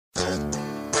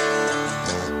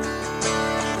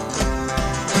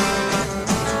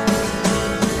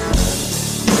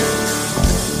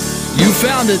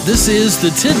found it. This is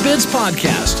the Tidbits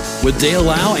Podcast with Dale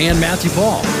Lau and Matthew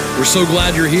Paul. We're so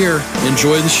glad you're here.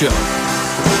 Enjoy the show.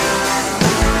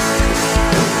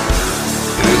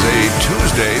 It is a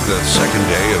Tuesday, the second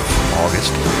day of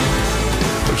August.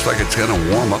 Looks like it's going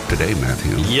to warm up today,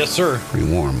 Matthew. Yes, sir. Pretty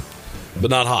warm. But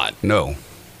not hot. No,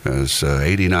 because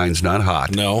 89's not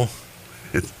hot. No.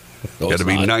 It's got to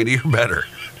be not. 90 or better.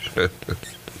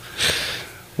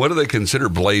 What do they consider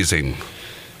blazing?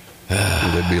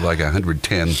 It'd be like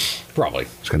 110. Probably.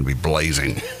 It's going to be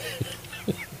blazing.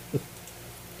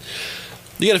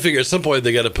 You got to figure at some point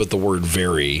they got to put the word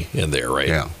very in there, right?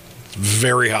 Yeah. It's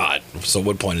very hot. So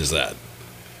what point is that?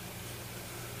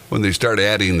 When they start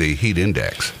adding the heat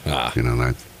index, I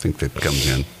think that comes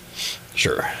in.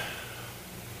 Sure.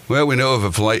 Well, we know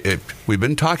of we've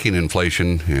been talking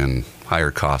inflation and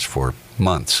higher costs for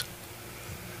months.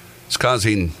 It's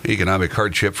causing economic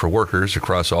hardship for workers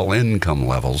across all income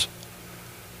levels.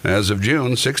 As of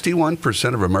June,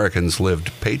 61% of Americans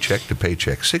lived paycheck to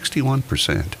paycheck.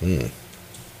 61%.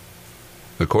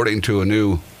 According to a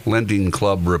new Lending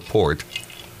Club report,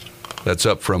 that's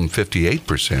up from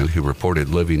 58% who reported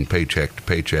living paycheck to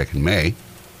paycheck in May.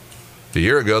 A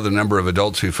year ago, the number of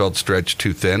adults who felt stretched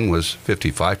too thin was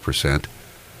 55%.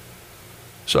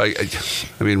 So, I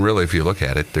mean, really, if you look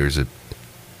at it, there's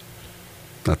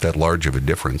not that large of a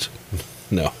difference.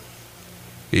 No.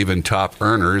 Even top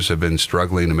earners have been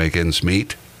struggling to make ends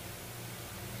meet.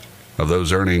 Of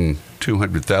those earning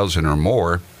 $200,000 or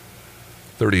more,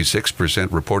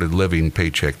 36% reported living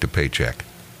paycheck to paycheck.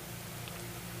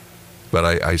 But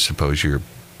I suppose you're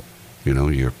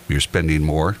spending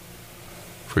more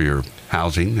for your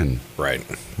housing and right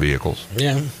vehicles.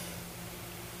 Yeah.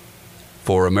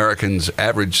 For Americans,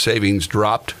 average savings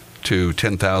dropped to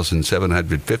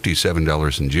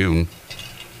 $10,757 in June.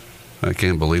 I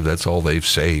can't believe that's all they've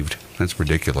saved. That's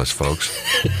ridiculous, folks.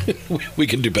 We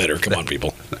can do better. Come on,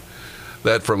 people.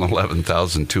 That from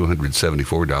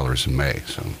 $11,274 in May.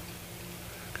 So,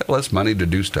 got less money to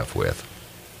do stuff with.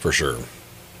 For sure.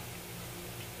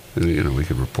 And, we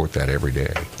could report that every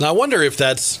day. Now, I wonder if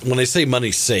that's, when they say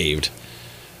money saved,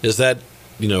 is that,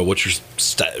 what you're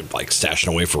stashing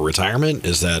away for retirement?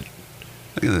 Is that...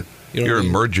 Your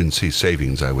emergency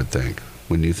savings, I would think.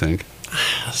 Wouldn't you think?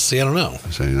 See, I don't know.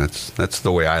 I'm saying that's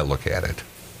the way I look at it.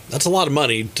 That's a lot of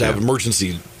money to have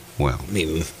emergency. Well,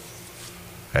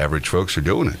 average folks are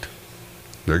doing it.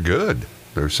 They're good.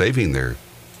 They're saving their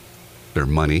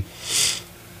money.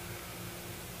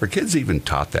 Are kids even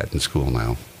taught that in school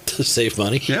now? To save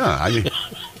money? Yeah, I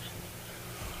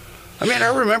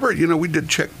remember, we did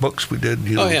checkbooks. We did,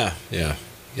 Oh, yeah. You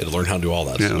had to learn how to do all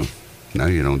that stuff. Now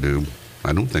you don't do...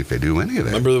 I don't think they do any of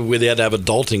that. Remember they had to have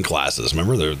adulting classes.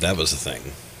 Remember that was a thing.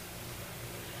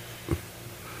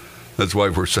 That's why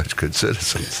we're such good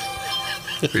citizens.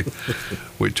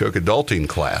 we took adulting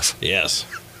class. Yes.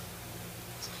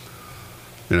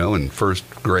 In first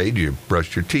grade, you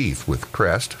brushed your teeth with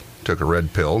Crest, took a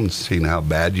red pill, and seen how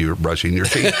bad you were brushing your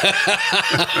teeth.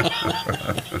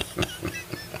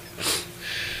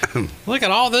 Look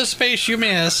at all this space you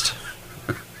missed.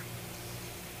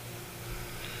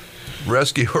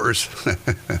 Rescuers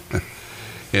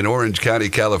in Orange County,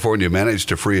 California, managed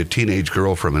to free a teenage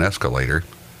girl from an escalator.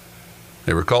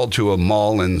 They were called to a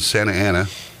mall in Santa Ana,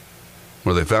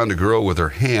 where they found a girl with her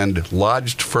hand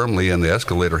lodged firmly in the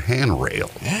escalator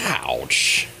handrail.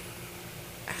 Ouch.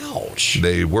 Ouch.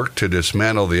 They worked to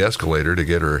dismantle the escalator to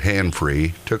get her hand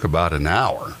free. Took about an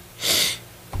hour.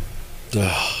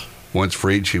 Ugh. Once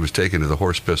freed, she was taken to the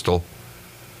horse pistol.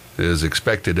 It is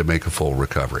expected to make a full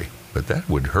recovery. But that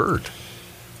would hurt.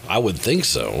 I would think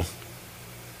so.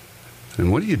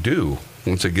 And what do you do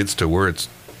once it gets to where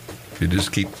you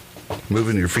just keep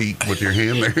moving your feet with your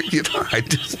hand there? I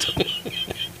just don't.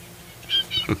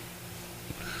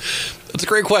 That's a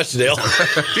great question, Dale.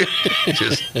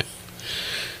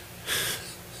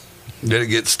 Did it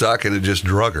get stuck and it just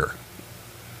drug her?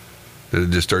 Did it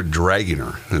just start dragging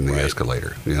her in the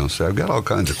escalator? So I've got all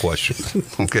kinds of questions.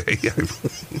 Okay.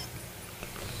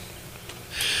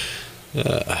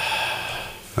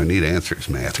 I need answers,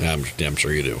 Matt. I'm damn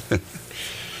sure you do.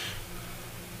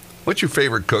 What's your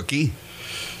favorite cookie?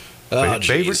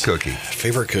 Favorite cookie?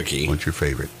 Favorite cookie. What's your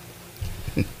favorite?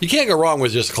 You can't go wrong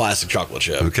with just classic chocolate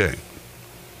chip. Okay.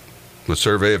 A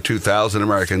survey of 2,000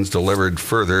 Americans delved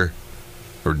further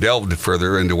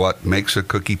into what makes a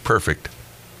cookie perfect.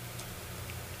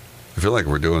 I feel like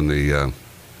we're doing the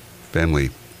Family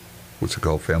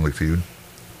Feud?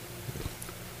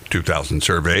 2,000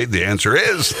 surveyed. The answer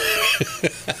is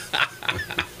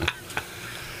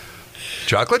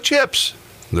chocolate chips.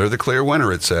 They're the clear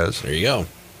winner, it says. There you go.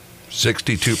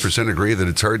 62% agree that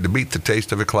it's hard to beat the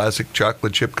taste of a classic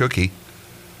chocolate chip cookie.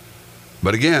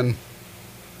 But again,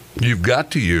 you've got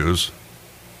to use,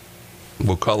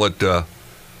 we'll call it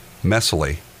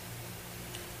Nestle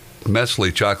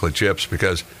chocolate chips,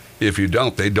 because if you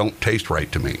don't, they don't taste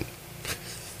right to me.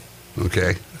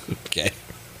 Okay? Okay.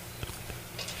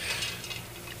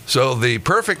 So the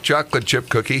perfect chocolate chip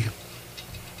cookie,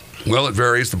 well, it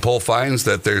varies. The poll finds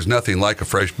that there's nothing like a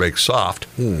fresh baked soft,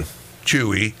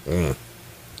 chewy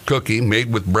cookie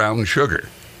made with brown sugar.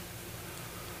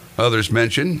 Others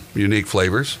mention unique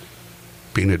flavors,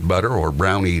 peanut butter or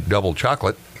brownie double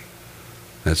chocolate.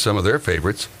 That's some of their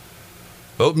favorites.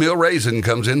 Oatmeal raisin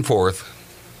comes in fourth.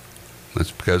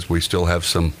 That's because we still have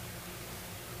some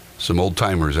old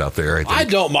timers out there. I think. I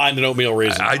don't mind an oatmeal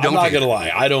raisin. I'm not gonna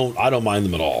lie. I don't mind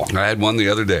them at all. I had one the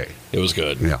other day. It was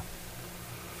good. Yeah.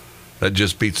 That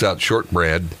just beats out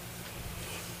shortbread.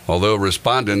 Although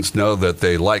respondents know that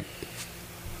they like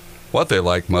what they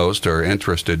like most, are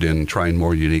interested in trying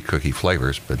more unique cookie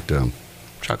flavors. But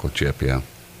chocolate chip, yeah.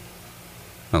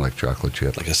 I like chocolate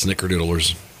chip. Like a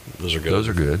snickerdoodlers. Those are good. Those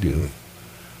are good, yeah.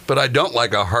 But I don't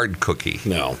like a hard cookie.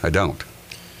 No. I don't.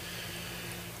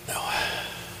 No.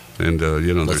 And,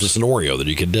 unless it's an Oreo that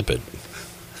you can dip it.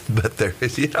 But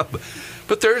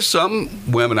but there's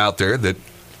some women out there that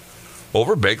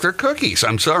overbake their cookies.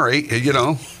 I'm sorry,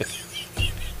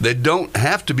 they don't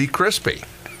have to be crispy.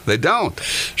 They don't.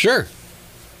 Sure.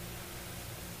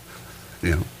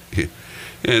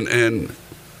 And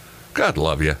God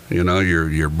love you.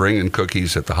 You're bringing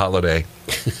cookies at the holiday.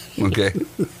 Okay.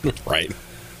 Right.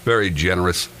 Very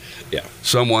generous. Yeah.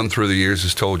 Someone through the years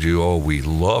has told you, "Oh, we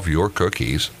love your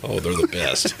cookies." Oh, they're the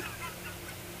best.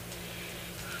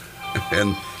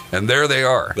 and there they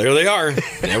are. There they are.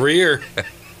 Every year.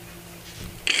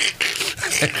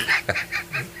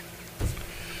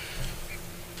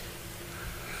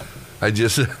 I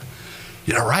just,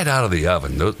 right out of the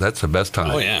oven. That's the best time.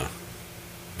 Oh, yeah.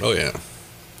 Oh, yeah.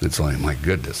 It's like, my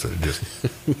goodness. It just.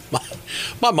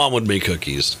 My mom would make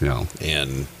cookies. Yeah.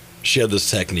 And she had this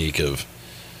technique of,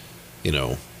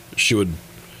 she would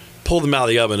pull them out of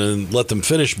the oven and let them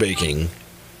finish baking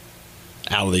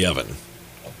out of the oven.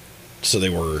 So they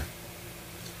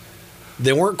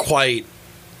weren't quite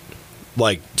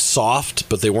like soft,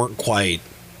 but they weren't quite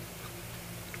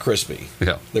crispy.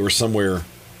 Yeah. They were somewhere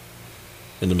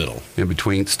in the middle. In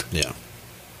betweenst. Yeah.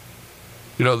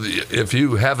 If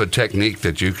you have a technique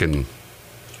that you can,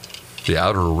 the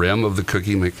outer rim of the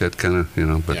cookie, make that kind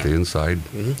of, but the inside,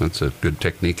 that's a good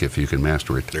technique if you can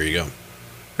master it. There you go.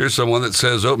 Here's someone that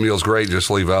says oatmeal's great, just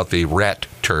leave out the rat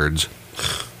turds.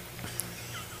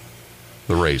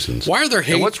 The raisins. Why are there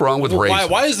hate? And what's wrong with raisins?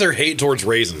 Why is there hate towards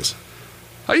raisins?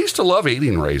 I used to love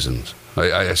eating raisins.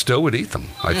 I still would eat them,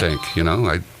 I think.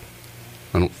 I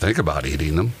don't think about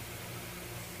eating them.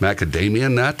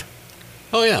 Macadamia nut.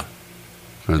 Oh, yeah.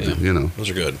 Those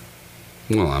are good.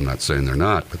 Well, I'm not saying they're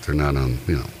not, but they're not on,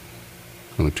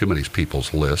 on too many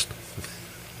people's list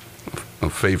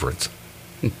of favorites.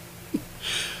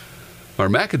 Are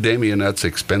macadamia nuts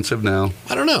expensive now?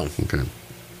 I don't know. Okay.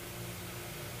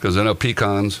 Because I know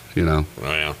pecans, Oh,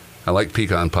 yeah. I like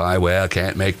pecan pie. Well, I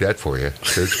can't make that for you.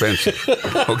 They're expensive.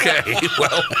 Okay,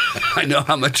 well, I know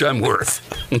how much I'm worth.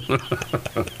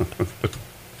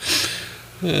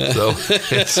 So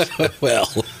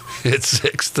it's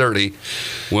 6:30.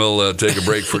 We'll take a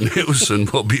break for news, and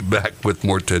we'll be back with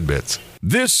more tidbits.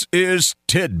 This is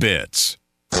Tidbits.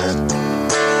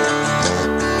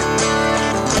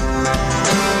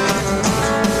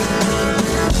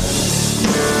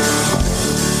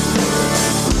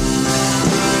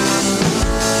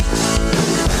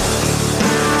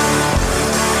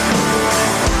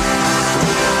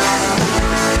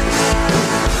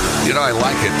 I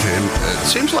like it. And it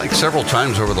seems like several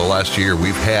times over the last year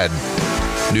we've had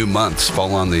new months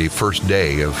fall on the first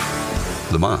day of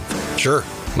the month. Sure.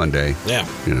 Monday. Yeah.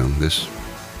 This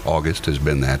August has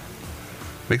been that.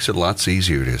 Makes it lots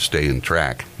easier to stay in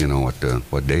track, what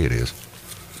day it is.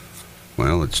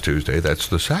 Well, it's Tuesday. That's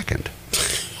the 2nd.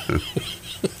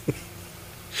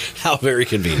 How very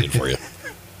convenient for you.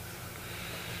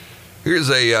 Here's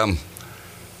a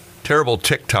terrible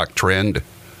TikTok trend.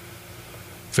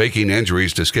 Faking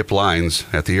injuries to skip lines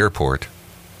at the airport.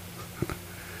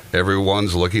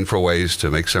 Everyone's looking for ways to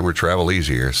make summer travel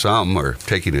easier. Some are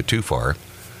taking it too far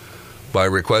by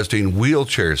requesting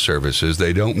wheelchair services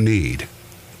they don't need.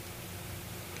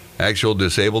 Actual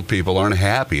disabled people aren't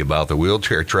happy about the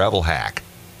wheelchair travel hack.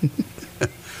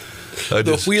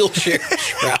 The wheelchair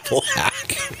travel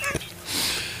hack.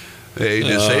 A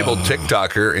disabled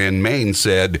TikToker in Maine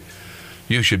said,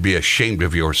 "You should be ashamed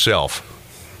of yourself.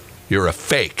 You're a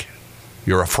fake."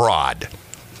 you're a fraud.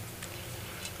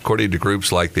 According to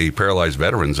groups like the Paralyzed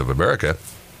Veterans of America,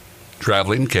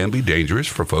 traveling can be dangerous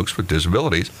for folks with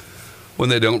disabilities when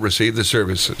they don't receive the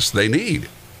services they need.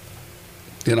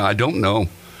 I don't know.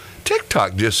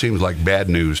 TikTok just seems like bad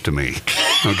news to me.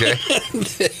 Okay?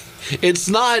 It's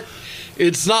not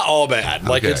all bad.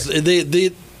 Like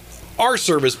Okay. our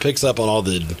service picks up on all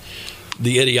the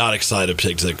idiotic side of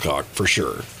TikTok for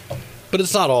sure. But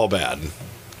it's not all bad.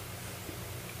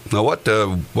 Now,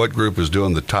 what group is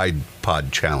doing the Tide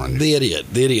Pod Challenge? The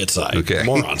idiot side, Okay.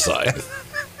 moron side.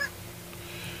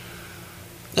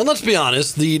 And let's be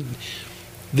honest, the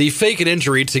fake an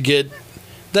injury to get,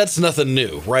 that's nothing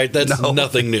new, right? That's No.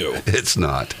 nothing new. It's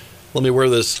not. Let me wear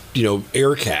this,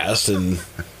 air cast and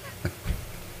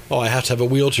I have to have a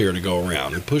wheelchair to go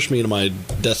around and push me to my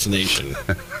destination.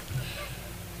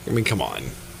 I mean, come on.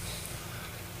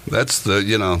 That's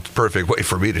the perfect way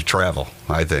for me to travel,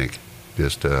 I think.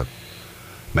 Just,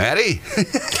 Maddie,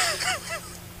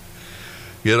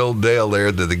 get old Dale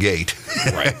there to the gate.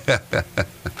 Right.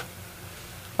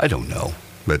 I don't know,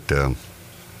 but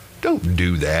don't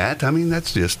do that. I mean,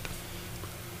 that's just,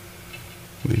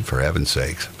 for heaven's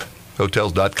sakes.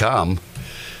 Hotels.com.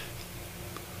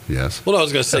 Yes. Well, I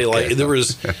was going to say, Okay. like,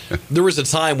 there was a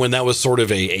time when that was sort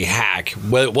of a hack,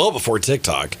 well before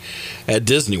TikTok, at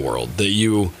Disney World, that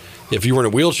if you were in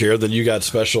a wheelchair, then you got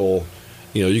special,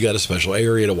 you got a special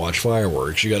area to watch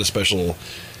fireworks. You got a special,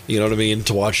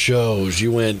 to watch shows.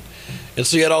 You went, and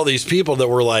so you had all these people that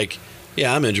were like,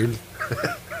 yeah, I'm injured.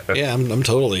 Yeah, I'm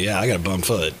totally, I got a bum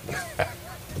foot.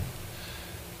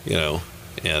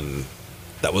 And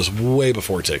that was way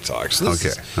before TikTok. So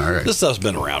All right. This stuff's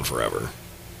been around forever.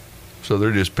 So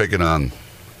they're just picking on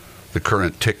the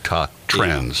current TikTok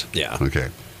trends. Yeah. Okay.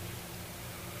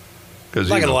 Because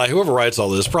Not gonna lie, whoever writes all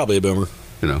this probably a boomer.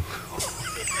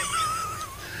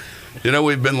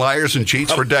 We've been liars and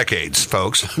cheats for decades,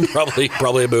 folks.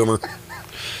 probably a boomer.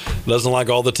 Doesn't like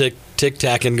all the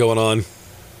tic-tacking going on.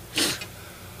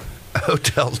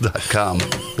 Hotels.com.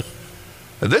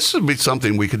 This would be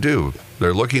something we could do.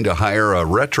 They're looking to hire a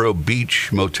retro beach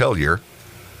motelier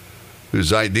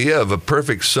whose idea of a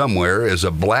perfect somewhere is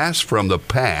a blast from the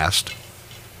past,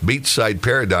 beachside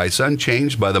paradise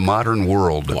unchanged by the modern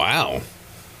world. Wow.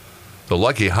 The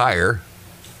lucky hire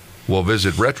will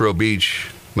visit retro beach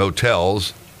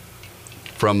motels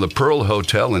from the Pearl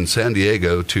Hotel in San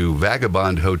Diego to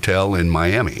Vagabond Hotel in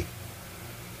Miami.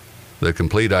 The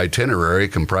complete itinerary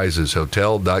comprises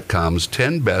Hotel.com's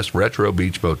 10 best retro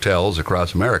beach motels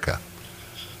across America.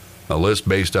 A list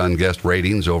based on guest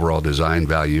ratings, overall design,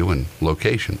 value, and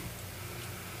location.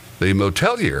 The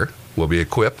motelier will be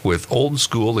equipped with old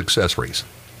school accessories,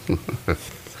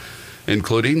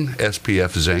 including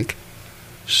SPF zinc,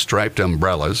 striped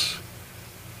umbrellas,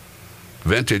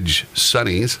 vintage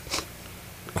sunnies.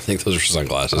 I think those are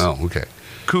sunglasses. Oh, okay.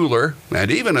 Cooler,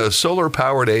 and even a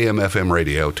solar-powered AM/FM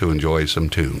radio to enjoy some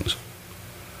tunes.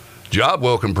 Job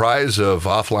will comprise of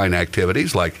offline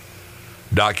activities like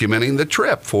documenting the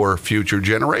trip for future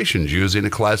generations using a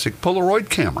classic Polaroid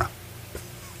camera.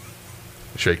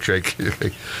 Shake, shake.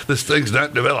 This thing's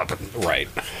not developing. Right.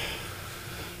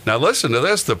 Now listen to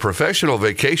this. The professional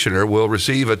vacationer will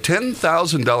receive a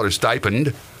 $10,000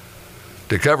 stipend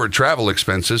to cover travel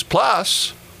expenses,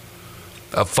 plus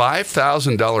a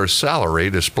 $5,000 salary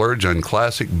to splurge on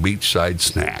classic beachside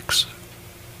snacks.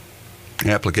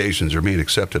 Applications are being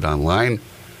accepted online.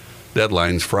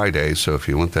 Deadline's Friday, so if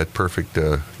you want that perfect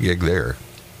gig there,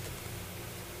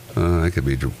 I could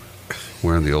be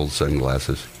wearing the old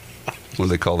sunglasses. What do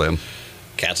they call them?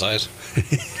 Cat's eyes.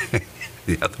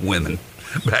 Yeah, the women.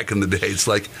 Back in the day, it's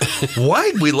like,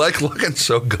 why'd we like looking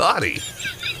so gaudy?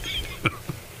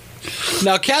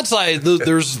 Now, cat's eye,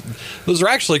 those are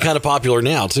actually kind of popular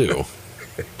now too.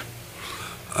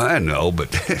 I know, but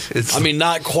it's. I mean,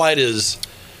 not quite as,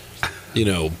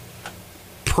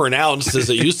 pronounced as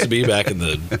it used to be back in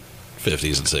the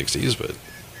 50s and 60s, but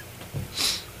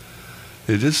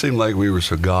It just seemed like we were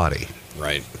so gaudy.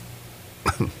 right.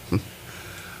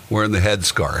 Wearing the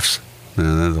headscarves.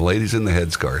 The ladies in the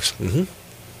headscarves. Mm-hmm.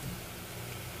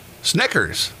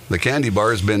 Snickers. The candy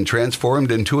bar has been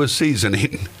transformed into a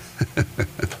seasoning.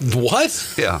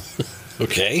 What? Yeah.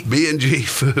 Okay. B&G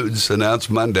Foods announced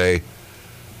Monday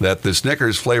that the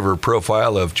Snickers flavor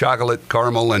profile of chocolate,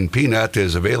 caramel, and peanut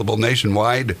is available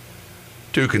nationwide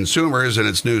to consumers in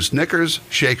its new Snickers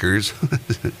Shakers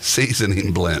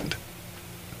seasoning blend.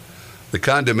 The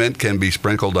condiment can be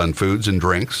sprinkled on foods and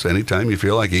drinks anytime you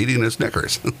feel like eating a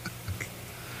Snickers.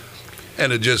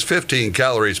 And at just 15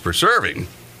 calories per serving,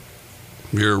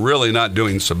 you're really not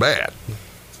doing so bad.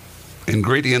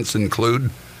 Ingredients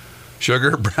include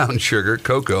sugar, brown sugar,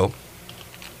 cocoa,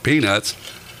 peanuts,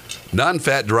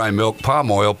 non-fat dry milk, palm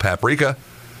oil, paprika,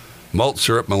 malt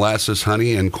syrup, molasses,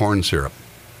 honey, and corn syrup.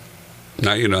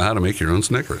 Now you know how to make your own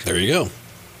Snickers. There you go.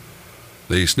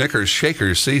 The Snickers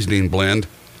Shakers seasoning blend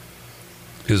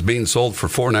is being sold for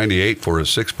 $4.98 for a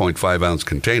 6.5-ounce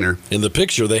container. In the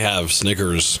picture, they have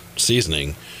Snickers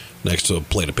seasoning next to a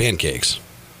plate of pancakes.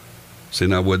 See,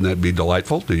 now wouldn't that be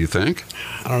delightful, do you think?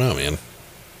 I don't know, man.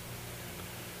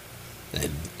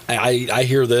 I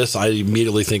hear this, I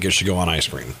immediately think it should go on ice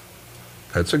cream.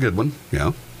 That's a good one.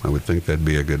 Yeah, I would think that'd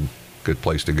be a good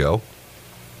place to go.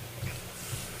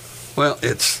 Well,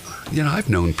 it's, I've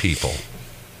known people,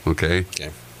 okay?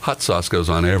 Hot sauce goes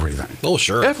on everything. Oh,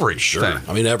 sure. Everything. Sure.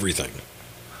 I mean, everything.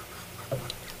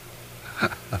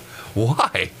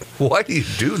 Why? Why do you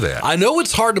do that? I know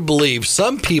it's hard to believe.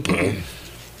 Some people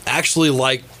actually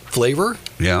like flavor.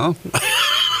 Yeah.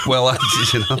 Well,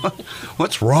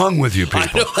 what's wrong with you people?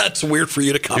 I know that's weird for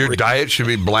you to comprehend. Your diet should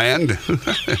be bland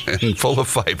and full of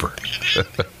fiber.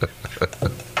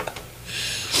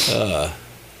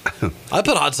 I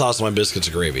put hot sauce on my biscuits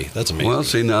and gravy. That's amazing. Well,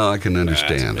 see, now I can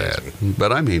understand that.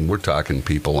 But I mean, we're talking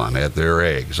people on their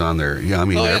eggs, on their,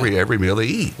 every meal they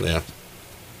eat. Yeah.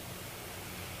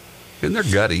 And their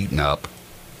gut eaten up.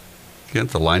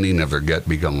 Can't the lining of their gut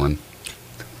be gone?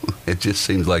 It just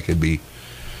seems like it'd be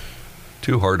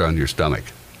too hard on your stomach.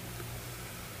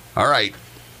 All right.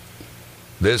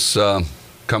 This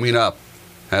coming up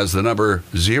has the number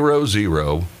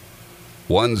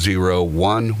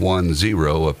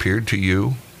 0010110 appeared to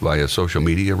you via social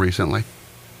media recently?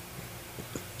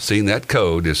 Seeing that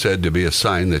code is said to be a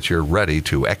sign that you're ready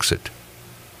to exit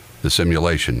the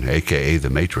simulation, a.k.a. the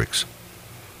Matrix,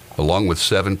 along with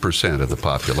 7% of the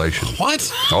population.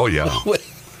 What? Oh, yeah.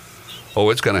 Oh,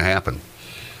 it's going to happen.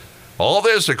 All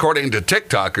this, according to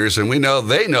TikTokers, and we know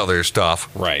they know their stuff,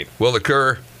 right, will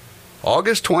occur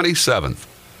August 27th,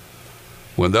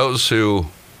 when those who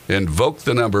invoke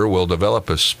the number will develop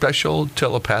a special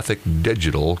telepathic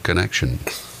digital connection.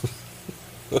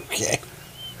 Okay.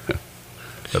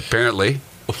 Apparently,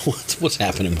 what's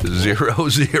happening?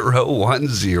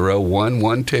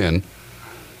 0010110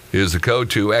 is the code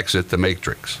to exit the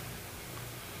Matrix.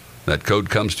 That code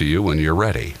comes to you when you're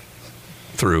ready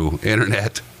through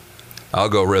internet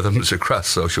algorithms across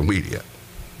social media.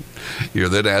 You're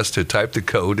then asked to type the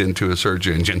code into a search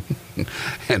engine,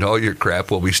 and all your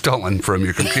crap will be stolen from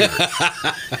your computer.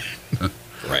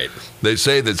 Right. They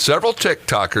say that several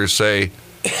TikTokers say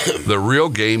the real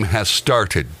game has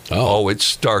started. Oh, it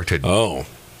started. Oh.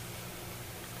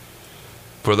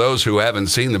 For those who haven't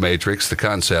seen The Matrix, the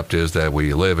concept is that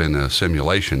we live in a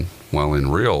simulation, while in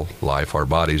real life our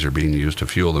bodies are being used to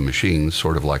fuel the machines,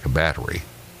 sort of like a battery.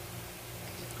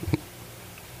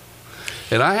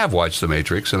 And I have watched The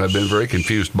Matrix, and I've been very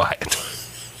confused by it.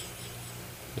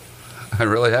 I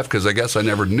really have, because I guess I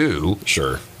never knew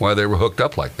why they were hooked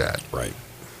up like that. Right.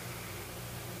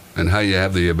 And how you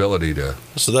have the ability to...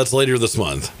 So that's later this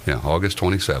month. Yeah, August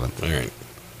 27th. All right.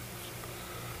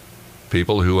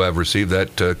 People who have received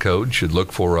that code should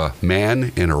look for a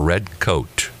man in a red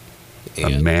coat.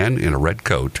 And? A man in a red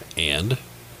coat. And?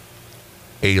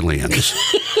 Aliens.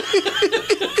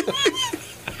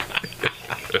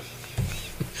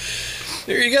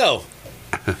 There you go.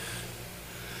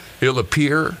 He'll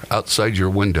appear outside your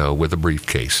window with a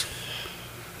briefcase.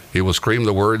 He will scream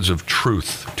the words of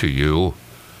truth to you,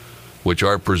 which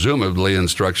are presumably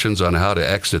instructions on how to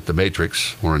exit the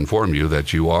Matrix, or inform you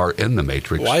that you are in the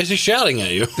Matrix. Why is he shouting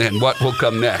at you? And what will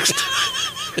come next.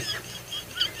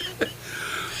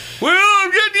 Well,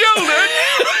 I'm getting yelled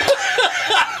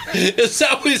at. Is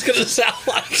that what he's going to sound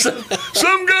like?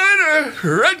 Some guy in a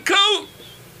red coat.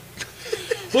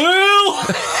 Well,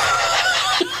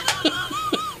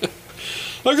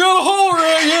 I got a holler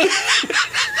at you.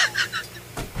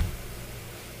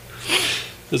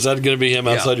 Is that going to be him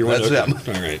outside your window? That's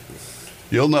him. All right.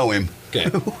 You'll know him.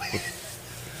 Okay.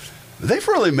 They've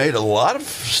really made a lot of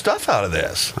stuff out of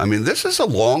this. I mean, this is a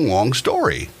long, long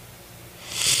story.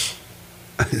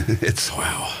 It's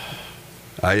wow.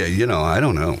 I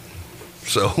don't know.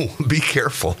 So be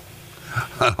careful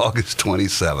on August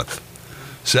 27th.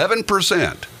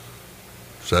 7%.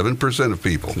 7% of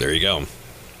people. There you go.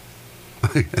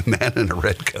 A man in a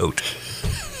red coat.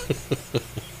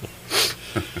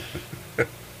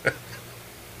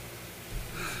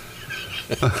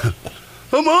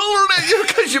 I'm hollering at you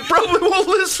because you probably won't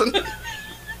listen.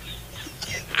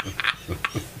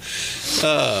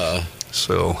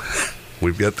 So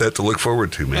we've got that to look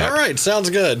forward to, man. All right,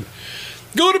 sounds good.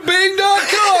 Go to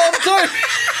Bing.com.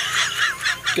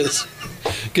 Because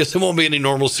it won't be any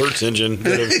normal search engine.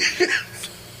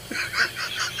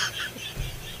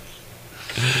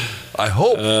 I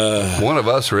hope one of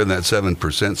us are in that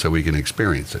 7% so we can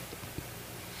experience it.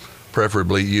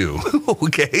 Preferably you.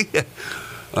 Okay?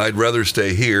 I'd rather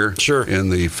stay here in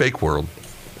the fake world,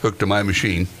 hooked to my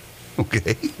machine.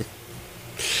 Okay?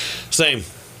 Same.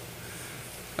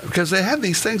 Because they had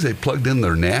these things they plugged in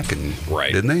their neck, and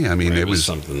didn't they? I mean, it was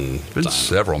something. Been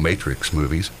several Matrix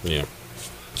movies. Yeah.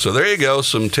 So there you go,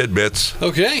 some tidbits.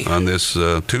 Okay. On this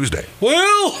Tuesday.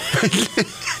 Well.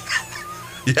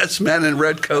 Yes, man in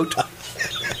red coat.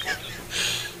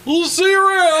 We'll see you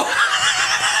around.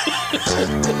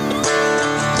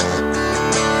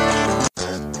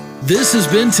 This has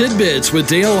been Tidbits with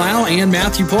Dale Lau and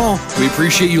Matthew Paul. We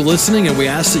appreciate you listening, and we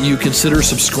ask that you consider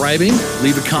subscribing,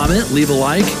 leave a comment, leave a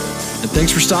like, and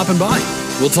thanks for stopping by.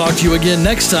 We'll talk to you again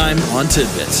next time on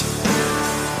Tidbits.